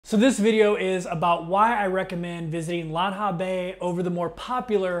So this video is about why I recommend visiting Lan Ha Bay over the more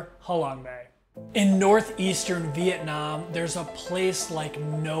popular Halong Bay. In northeastern Vietnam, there's a place like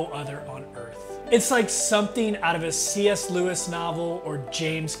no other on earth. It's like something out of a C.S. Lewis novel or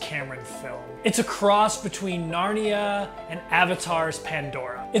James Cameron film. It's a cross between Narnia and Avatar's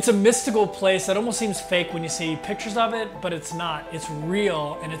Pandora. It's a mystical place that almost seems fake when you see pictures of it, but it's not. It's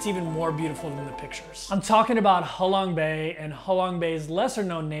real, and it's even more beautiful than the pictures. I'm talking about Halong Bay and Halong Bay's lesser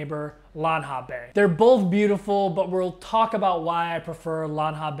known neighbor, Lan Ha Bay. They're both beautiful, but we'll talk about why I prefer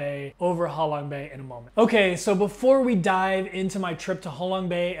Lan Ha Bay over Halong Bay in a moment. Okay, so before we dive into my trip to Halong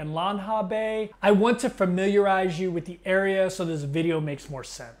Bay and Lan Ha Bay, I want to familiarize you with the area so this video makes more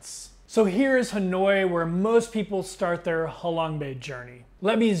sense. So here is Hanoi, where most people start their Halong Bay journey.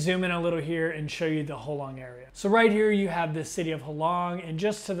 Let me zoom in a little here and show you the Halong area. So right here you have the city of Halong, and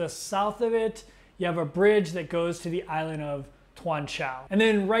just to the south of it, you have a bridge that goes to the island of Tuan Chau. And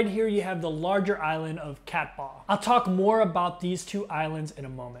then right here you have the larger island of Cat Ba. I'll talk more about these two islands in a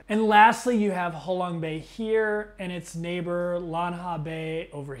moment. And lastly, you have Halong Bay here and its neighbor Lan Ha Bay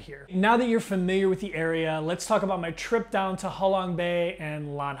over here. Now that you're familiar with the area, let's talk about my trip down to Halong Bay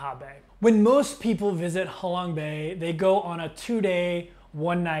and Lan Ha Bay. When most people visit Halong Bay, they go on a 2-day,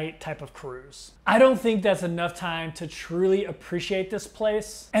 1-night type of cruise. I don't think that's enough time to truly appreciate this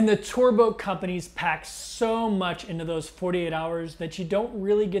place. And the tour boat companies pack so much into those 48 hours that you don't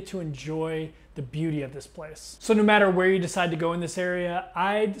really get to enjoy the beauty of this place. So no matter where you decide to go in this area,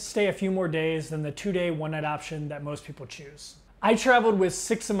 I'd stay a few more days than the 2-day, 1-night option that most people choose. I traveled with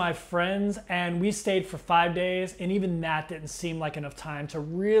 6 of my friends and we stayed for 5 days, and even that didn't seem like enough time to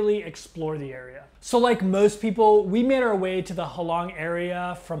really explore the area. So like most people, we made our way to the Halong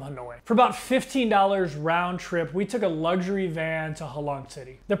area from Hanoi. For about $15 round trip, we took a luxury van to Halong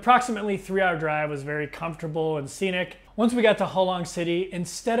City. The approximately 3-hour drive was very comfortable and scenic. Once we got to Halong City,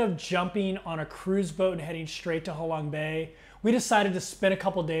 instead of jumping on a cruise boat and heading straight to Halong Bay, we decided to spend a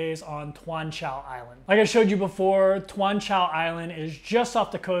couple days on Tuan Chau Island. Like I showed you before, Tuan Chau Island is just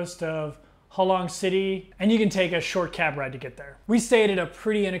off the coast of Halong City, and you can take a short cab ride to get there. We stayed at a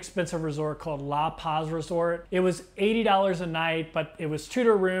pretty inexpensive resort called Paz Resort. It was $80 a night, but it was 2 to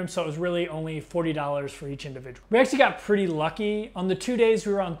a room, so it was really only $40 for each individual. We actually got pretty lucky. On the 2 days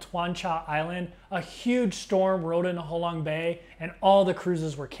we were on Tuan Chau Island, a huge storm rolled into Halong Bay and all the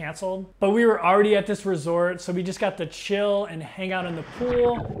cruises were canceled. But we were already at this resort, so we just got to chill and hang out in the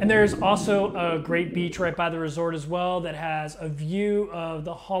pool. And there's also a great beach right by the resort as well that has a view of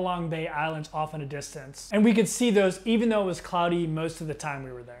the Halong Bay Islands off in a distance. And we could see those even though it was cloudy most of the time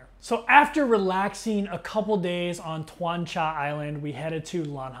we were there. So after relaxing a couple days on Tuan Chau Island, we headed to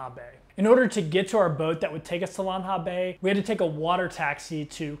Lan Ha Bay. In order to get to our boat that would take us to Lan Ha Bay, we had to take a water taxi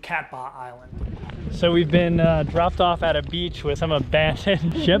to Cat Ba Island. So we've been dropped off at a beach with some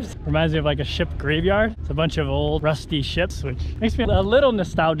abandoned ships. Reminds me of like a ship graveyard. It's a bunch of old rusty ships, which makes me a little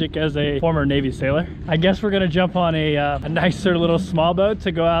nostalgic as a former Navy sailor. I guess we're gonna jump on a nicer little small boat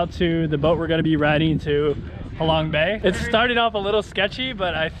to go out to the boat we're gonna be riding to Halong Bay. It started off a little sketchy,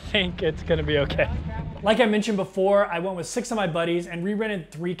 but I think it's gonna be okay. Like I mentioned before, I went with 6 of my buddies and we rented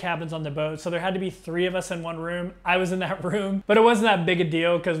 3 cabins on the boat, so there had to be 3 of us in one room. I was in that room, but it wasn't that big a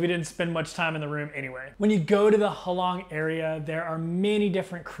deal because we didn't spend much time in the room anyway. When you go to the Halong area, there are many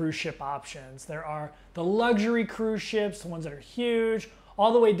different cruise ship options. There are the luxury cruise ships, the ones that are huge,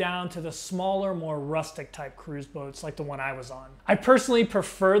 all the way down to the smaller, more rustic type cruise boats like the one I was on. I personally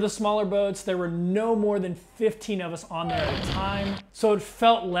prefer the smaller boats. There were no more than 15 of us on there at a time, so it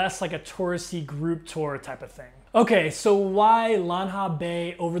felt less like a touristy group tour type of thing. Okay, so why Lan Ha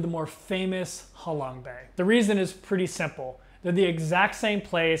Bay over the more famous Halong Bay? The reason is pretty simple. They're the exact same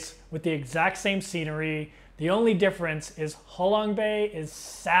place with the exact same scenery. The only difference is Halong Bay is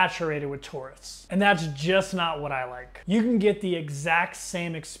saturated with tourists, and that's just not what I like. You can get the exact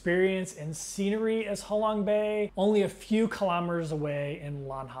same experience and scenery as Halong Bay, only a few kilometers away in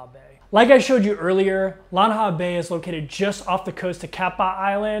Lan Ha Bay. Like I showed you earlier, Lan Ha Bay is located just off the coast of Cat Ba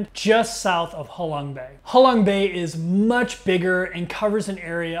Island, just south of Halong Bay. Halong Bay is much bigger and covers an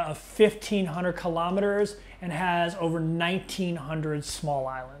area of 1,500 kilometers and has over 1,900 small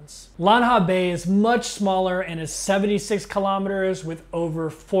islands. Lan Ha Bay is much smaller and is 76 kilometers with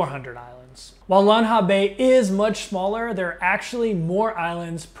over 400 islands. While Lan Ha Bay is much smaller, there are actually more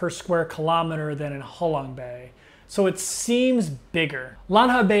islands per square kilometer than in Halong Bay, so it seems bigger. Lan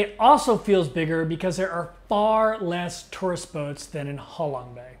Ha Bay also feels bigger because there are far less tourist boats than in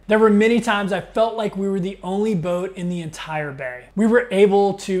Halong Bay. There were many times I felt like we were the only boat in the entire bay. We were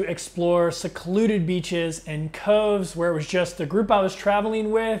able to explore secluded beaches and coves where it was just the group I was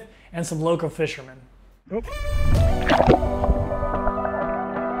traveling with and some local fishermen. Oh.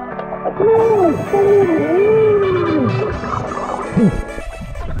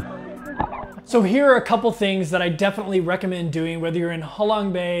 So here are a couple things that I definitely recommend doing whether you're in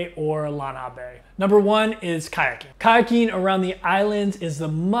Halong Bay or Lan Ha Bay. Number one is kayaking. Kayaking around the islands is the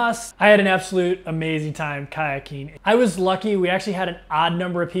must. I had an absolute amazing time kayaking. I was lucky, we actually had an odd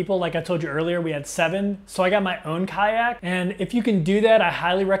number of people. Like I told you earlier, we had 7. So I got my own kayak. And if you can do that, I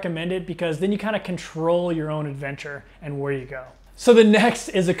highly recommend it because then you kind of control your own adventure and where you go. So the next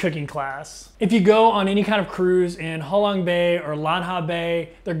is a cooking class. If you go on any kind of cruise in Halong Bay or Lan Ha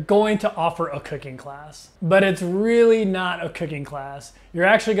Bay, they're going to offer a cooking class. But it's really not a cooking class. You're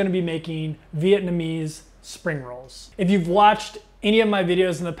actually going to be making Vietnamese spring rolls. If you've watched any of my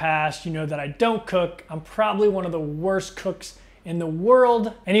videos in the past, you know that I don't cook. I'm probably one of the worst cooks in the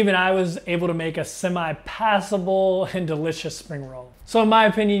world, and even I was able to make a semi-passable and delicious spring roll. So in my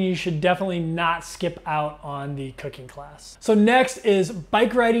opinion, you should definitely not skip out on the cooking class. So next is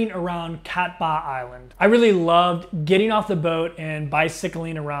bike riding around Cat Ba Island. I really loved getting off the boat and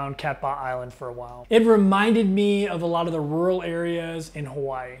bicycling around Cat Ba Island for a while. It reminded me of a lot of the rural areas in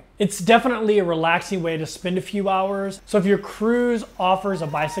Hawaii. It's definitely a relaxing way to spend a few hours. So if your cruise offers a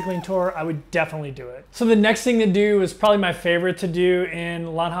bicycling tour, I would definitely do it. So the next thing to do is probably my favorite to do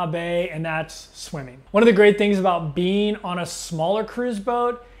in Lan Ha Bay, and that's swimming. One of the great things about being on a smaller cruise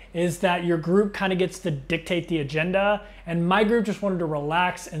boat is that your group kind of gets to dictate the agenda, and my group just wanted to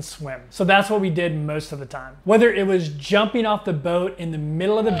relax and swim. So that's what we did most of the time. Whether it was jumping off the boat in the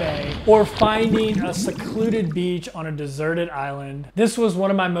middle of the bay or finding a secluded beach on a deserted island, this was one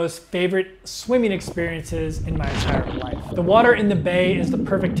of my most favorite swimming experiences in my entire life. The water in the bay is the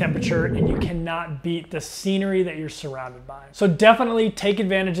perfect temperature and you cannot beat the scenery that you're surrounded by. So definitely take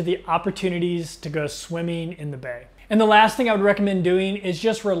advantage of the opportunities to go swimming in the bay. And the last thing I would recommend doing is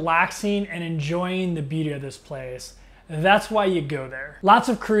just relaxing and enjoying the beauty of this place. That's why you go there. Lots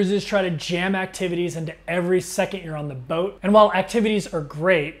of cruises try to jam activities into every second you're on the boat. And while activities are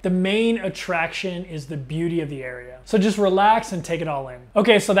great, the main attraction is the beauty of the area. So just relax and take it all in.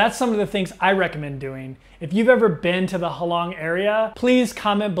 Okay, so that's some of the things I recommend doing. If you've ever been to the Halong area, please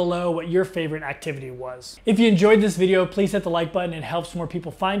comment below what your favorite activity was. If you enjoyed this video, please hit the like button. It helps more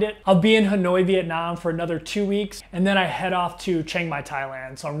people find it. I'll be in Hanoi, Vietnam for another 2 weeks, and then I head off to Chiang Mai,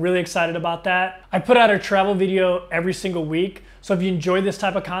 Thailand. So I'm really excited about that. I put out a travel video every single week. So if you enjoy this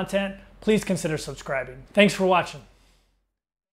type of content, please consider subscribing. Thanks for watching.